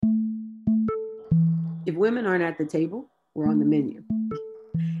If women aren't at the table, we're on the menu.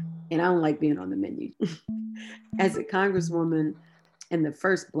 And I don't like being on the menu. As a congresswoman and the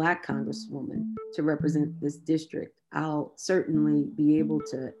first Black congresswoman to represent this district, I'll certainly be able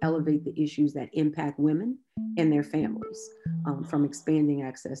to elevate the issues that impact women and their families, from expanding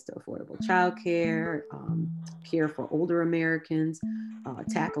access to affordable childcare, care for older Americans,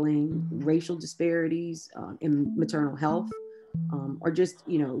 tackling racial disparities in maternal health, or just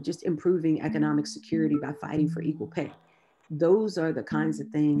improving economic security by fighting for equal pay. Those are the kinds of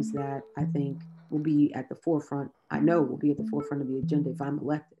things that I think will be at the forefront. I know will be at the forefront of the agenda if I'm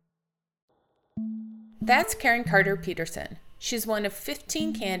elected. That's Karen Carter Peterson. She's one of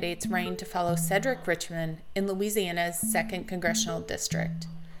 15 candidates running to follow Cedric Richmond in Louisiana's 2nd Congressional District.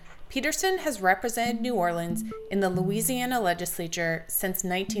 Peterson has represented New Orleans in the Louisiana legislature since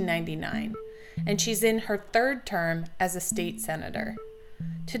 1999, and she's in her 3rd term as a state senator.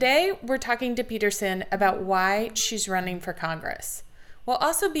 Today, we're talking to Peterson about why she's running for Congress. We'll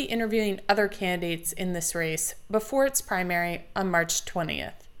also be interviewing other candidates in this race before its primary on March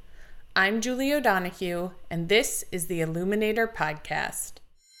 20th. I'm Julie O'Donoghue, and this is the Illuminator podcast.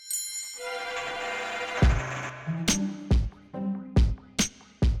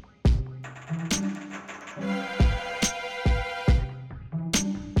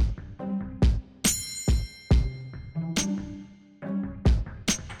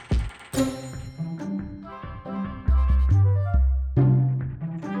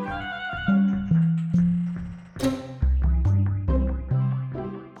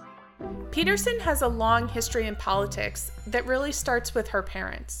 Peterson has a long history in politics that really starts with her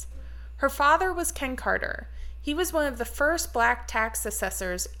parents. Her father was Ken Carter. He was one of the first Black tax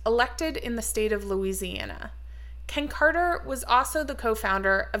assessors elected in the state of Louisiana. Ken Carter was also the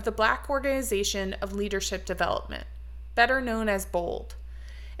co-founder of the Black Organization of Leadership Development, better known as BOLD.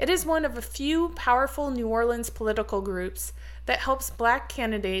 It is one of a few powerful New Orleans political groups that helps Black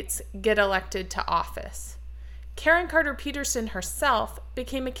candidates get elected to office. Karen Carter Peterson herself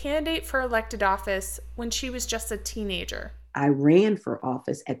became a candidate for elected office when she was just a teenager. I ran for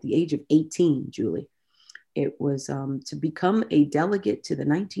office at the age of 18, Julie. It was to become a delegate to the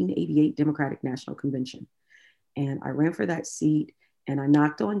 1988 Democratic National Convention. And I ran for that seat and I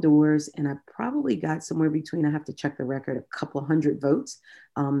knocked on doors and I probably got somewhere between, I have to check the record, a couple of hundred votes.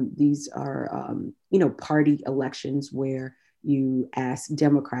 These are, party elections where you ask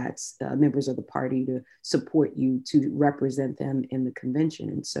Democrats, members of the party, to support you to represent them in the convention.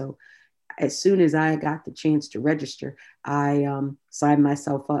 And so as soon as I got the chance to register, I signed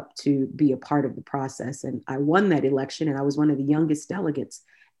myself up to be a part of the process. And I won that election. And I was one of the youngest delegates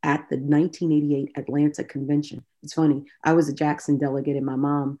at the 1988 Atlanta convention. It's funny, I was a Jackson delegate and my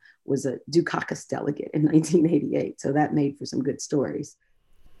mom was a Dukakis delegate in 1988. So that made for some good stories.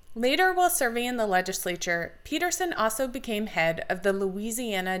 Later, while serving in the legislature, Peterson also became head of the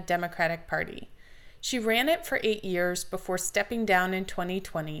Louisiana Democratic Party. She ran it for 8 years before stepping down in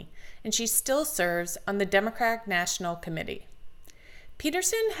 2020, and she still serves on the Democratic National Committee.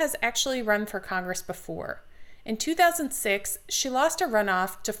 Peterson has actually run for Congress before. In 2006, she lost a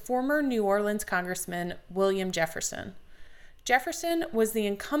runoff to former New Orleans Congressman William Jefferson. Jefferson was the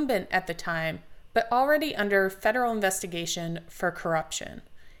incumbent at the time, but already under federal investigation for corruption.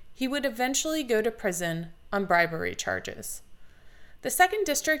 He would eventually go to prison on bribery charges. The 2nd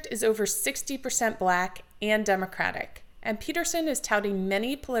District is over 60% Black and Democratic, and Peterson is touting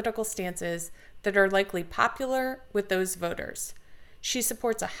many political stances that are likely popular with those voters. She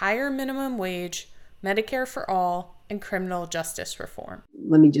supports a higher minimum wage, Medicare for all, and criminal justice reform.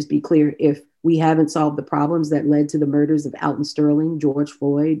 Let me just be clear. If we haven't solved the problems that led to the murders of Alton Sterling, George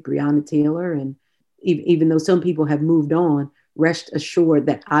Floyd, Breonna Taylor, and even though some people have moved on, rest assured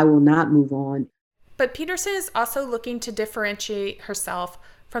that I will not move on. But Peterson is also looking to differentiate herself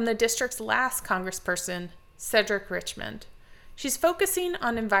from the district's last congressperson, Cedric Richmond. She's focusing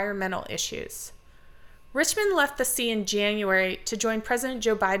on environmental issues. Richmond left the seat in January to join President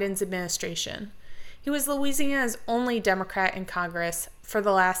Joe Biden's administration. He was Louisiana's only Democrat in Congress for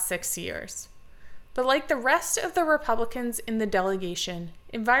the last 6 years. But like the rest of the Republicans in the delegation,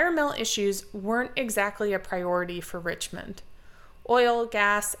 environmental issues weren't exactly a priority for Richmond. Oil,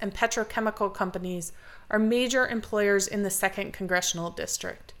 gas, and petrochemical companies are major employers in the 2nd Congressional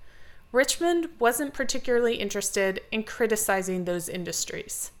District. Richmond wasn't particularly interested in criticizing those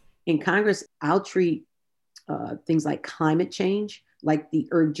industries. In Congress, I'll treat things like climate change like the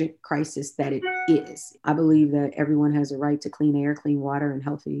urgent crisis that it is. I believe that everyone has a right to clean air, clean water, and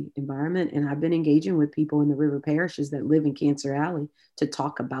healthy environment. And I've been engaging with people in the river parishes that live in Cancer Alley to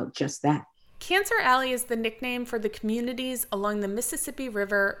talk about just that. Cancer Alley is the nickname for the communities along the Mississippi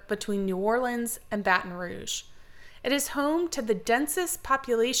River between New Orleans and Baton Rouge. It is home to the densest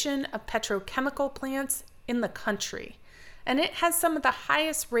population of petrochemical plants in the country, and it has some of the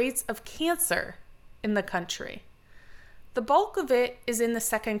highest rates of cancer in the country. The bulk of it is in the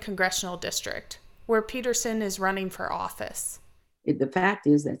 2nd Congressional District, where Peterson is running for office. The fact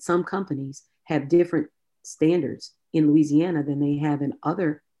is that some companies have different standards in Louisiana than they have in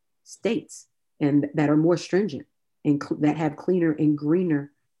other states, and that are more stringent and that have cleaner and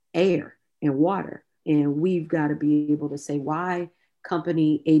greener air and water. And we've got to be able to say, why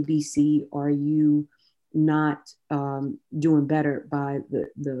company ABC are you not doing better by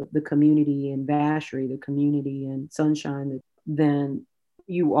the community in Vacherie, the community in Sunshine, than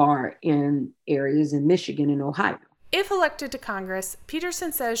you are in areas in Michigan and Ohio? If elected to Congress,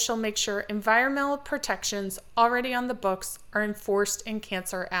 Peterson says she'll make sure environmental protections already on the books are enforced in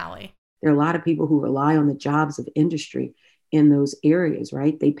Cancer Alley. There are a lot of people who rely on the jobs of industry in those areas,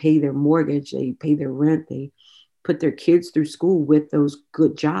 right? They pay their mortgage, they pay their rent, they put their kids through school with those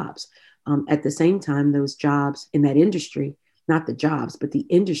good jobs. At the same time, those jobs in that industry, not the jobs, but the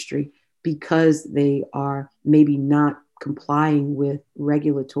industry, because they are maybe not complying with the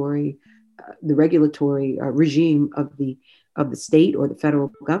regulatory regime of the state or the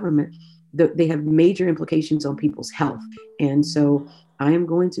federal government, they have major implications on people's health. And so I am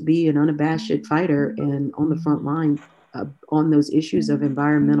going to be an unabashed fighter and on the front line on those issues of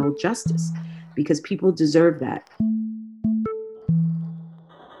environmental justice, because people deserve that.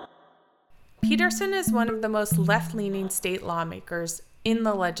 Peterson is one of the most left-leaning state lawmakers in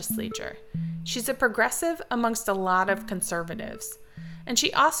the legislature. She's a progressive amongst a lot of conservatives. And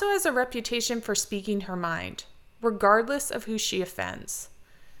she also has a reputation for speaking her mind, regardless of who she offends.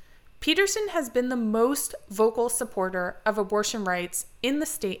 Peterson has been the most vocal supporter of abortion rights in the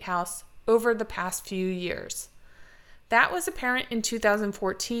State House over the past few years. That was apparent in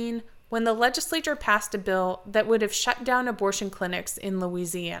 2014 when the legislature passed a bill that would have shut down abortion clinics in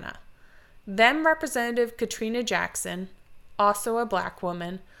Louisiana. Then Representative Katrina Jackson, also a Black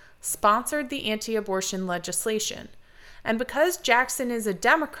woman, sponsored the anti-abortion legislation. And because Jackson is a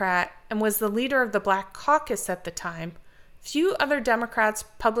Democrat and was the leader of the Black Caucus at the time, few other Democrats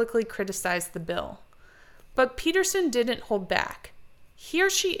publicly criticized the bill. But Peterson didn't hold back. Here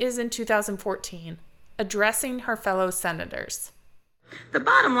she is in 2014, addressing her fellow senators. The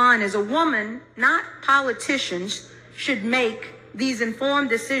bottom line is a woman, not politicians, should make these informed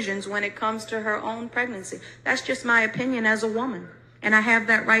decisions when it comes to her own pregnancy. That's just my opinion as a woman. And I have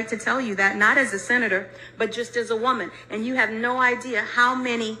that right to tell you that, not as a senator, but just as a woman. And you have no idea how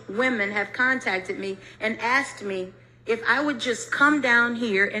many women have contacted me and asked me if I would just come down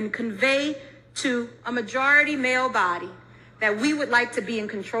here and convey to a majority male body that we would like to be in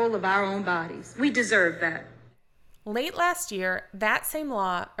control of our own bodies. We deserve that. Late last year, that same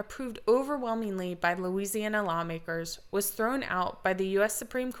law, approved overwhelmingly by Louisiana lawmakers, was thrown out by the U.S.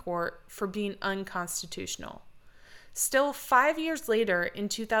 Supreme Court for being unconstitutional. Still, 5 years later, in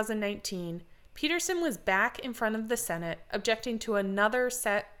 2019, Peterson was back in front of the Senate objecting to another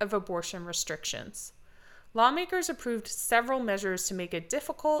set of abortion restrictions. Lawmakers approved several measures to make it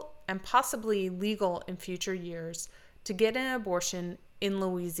difficult and possibly illegal in future years to get an abortion in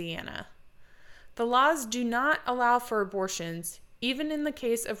Louisiana. The laws do not allow for abortions, even in the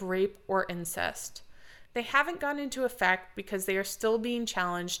case of rape or incest. They haven't gone into effect because they are still being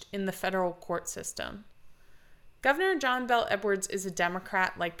challenged in the federal court system. Governor John Bel Edwards is a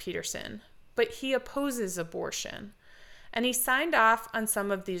Democrat like Peterson, but he opposes abortion, and he signed off on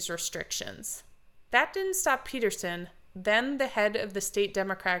some of these restrictions. That didn't stop Peterson, then the head of the state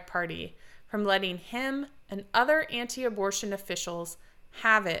Democratic Party, from letting him and other anti-abortion officials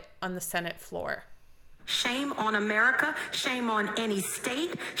have it on the Senate floor. Shame on America, shame on any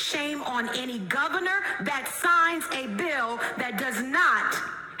state, shame on any governor that signs a bill that does not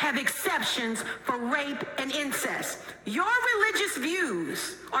have exceptions for rape and incest. Your religious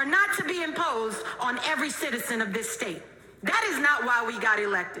views are not to be imposed on every citizen of this state. That is not why we got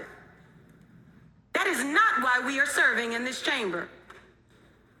elected. That is not why we are serving in this chamber.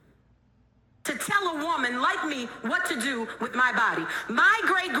 To tell a woman like me what to do with my body. My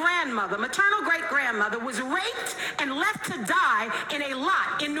great-grandmother, maternal great-grandmother, was raped and left to die in a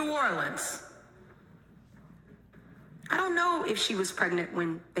lot in New Orleans. I don't know if she was pregnant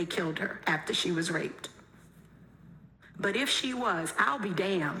when they killed her after she was raped. But if she was, I'll be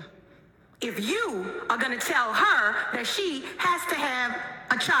damned if you are going to tell her that she has to have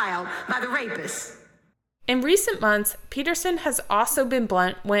a child by the rapist. In recent months, Peterson has also been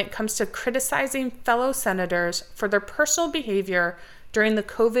blunt when it comes to criticizing fellow senators for their personal behavior during the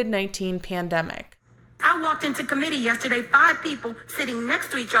COVID-19 pandemic. I walked into committee yesterday, 5 people sitting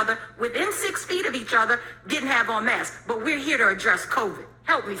next to each other, within 6 feet of each other, didn't have on masks. But we're here to address COVID.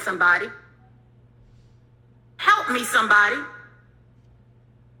 Help me, somebody. Help me, somebody.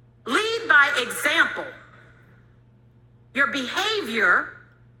 Lead by example. Your behavior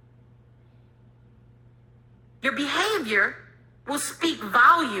will speak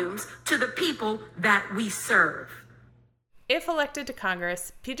volumes to the people that we serve. If elected to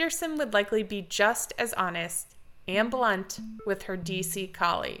Congress, Peterson would likely be just as honest and blunt with her D.C.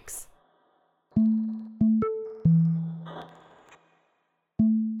 colleagues.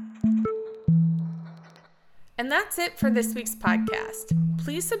 And that's it for this week's podcast.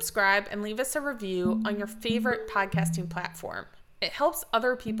 Please subscribe and leave us a review on your favorite podcasting platform. It helps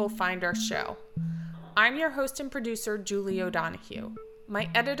other people find our show. I'm your host and producer, Julie O'Donoghue. My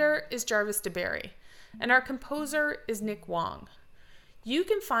editor is Jarvis DeBerry, and our composer is Nick Wong. You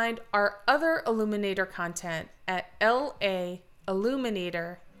can find our other Illuminator content at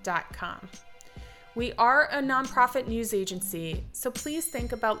lailluminator.com. We are a nonprofit news agency, so please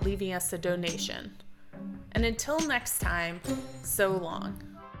think about leaving us a donation. And until next time, so long.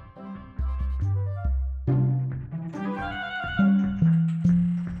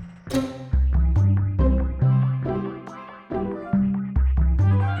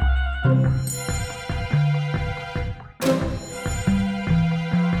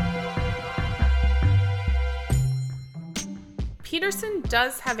 Peterson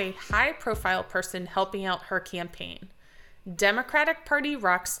does have a high-profile person helping out her campaign, Democratic Party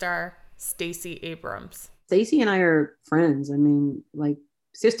rock star Stacey Abrams. Stacey and I are friends. I mean, like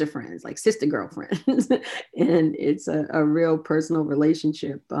sister friends, like sister girlfriends. And it's a real personal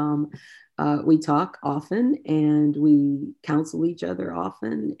relationship. We talk often and we counsel each other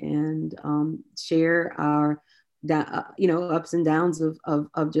often and share our ups and downs of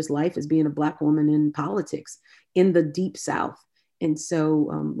just life as being a Black woman in politics in the Deep South. And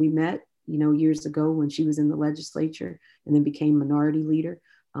so we met, years ago when she was in the legislature and then became minority leader.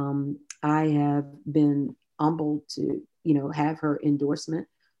 I have been humbled to, have her endorsement.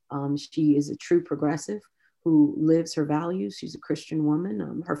 She is a true progressive who lives her values. She's a Christian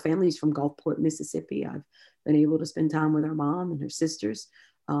woman. Her family is from Gulfport, Mississippi. I've been able to spend time with her mom and her sisters,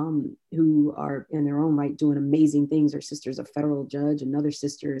 who are in their own right doing amazing things. Her sister's a federal judge. Another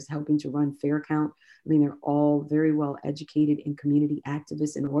sister is helping to run Fair Count. I mean, they're all very well educated and community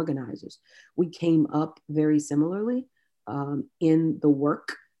activists and organizers. We came up very similarly in the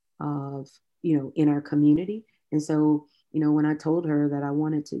work of, in our community. And so, when I told her that I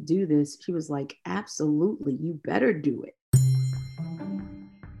wanted to do this, she was like, absolutely, you better do it.